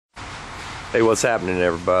Hey, what's happening,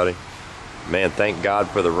 everybody? Man, thank God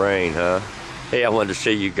for the rain, huh? Hey, I wanted to show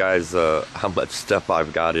you guys how much stuff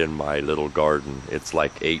I've got in my little garden. It's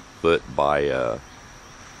like 8 foot by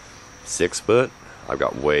 6 foot. I've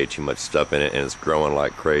got way too much stuff in it, and it's growing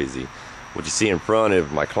like crazy. What you see in front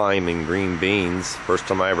of my climbing green beans, first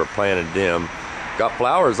time I ever planted them. Got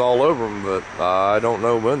flowers all over them, but I don't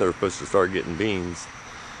know when they're supposed to start getting beans.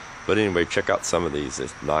 But anyway, check out some of these.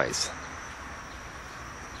 It's nice.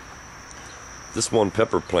 This one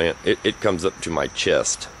pepper plant, it comes up to my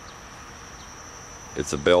chest.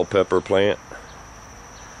 It's a bell pepper plant.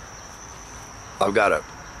 I've got a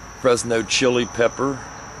Fresno chili pepper,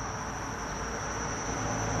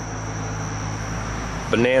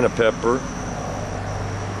 banana pepper,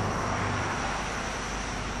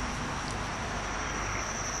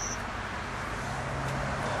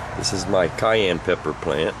 this is my cayenne pepper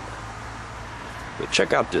plant. But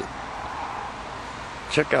check out this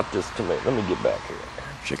tomato. Let me get back here.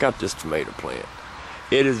 Check out this tomato plant.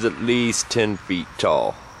 It is at least 10 feet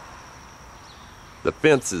tall. The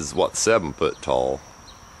fence is, what, 7 foot tall.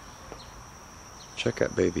 Check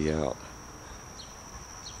that baby out.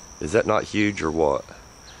 Is that not huge or what?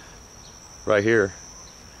 Right here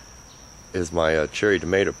is my cherry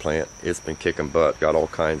tomato plant. It's been kicking butt. Got all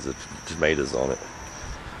kinds of tomatoes on it.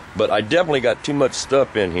 But I definitely got too much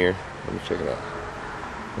stuff in here. Let me check it out.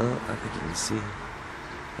 Well, I think you can see.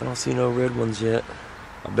 I don't see no red ones yet.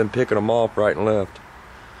 I've been picking them off right and left.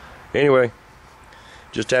 Anyway,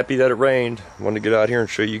 just happy that it rained. Wanted to get out here and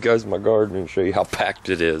show you guys my garden and show you how packed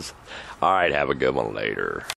it is. Alright, have a good one later.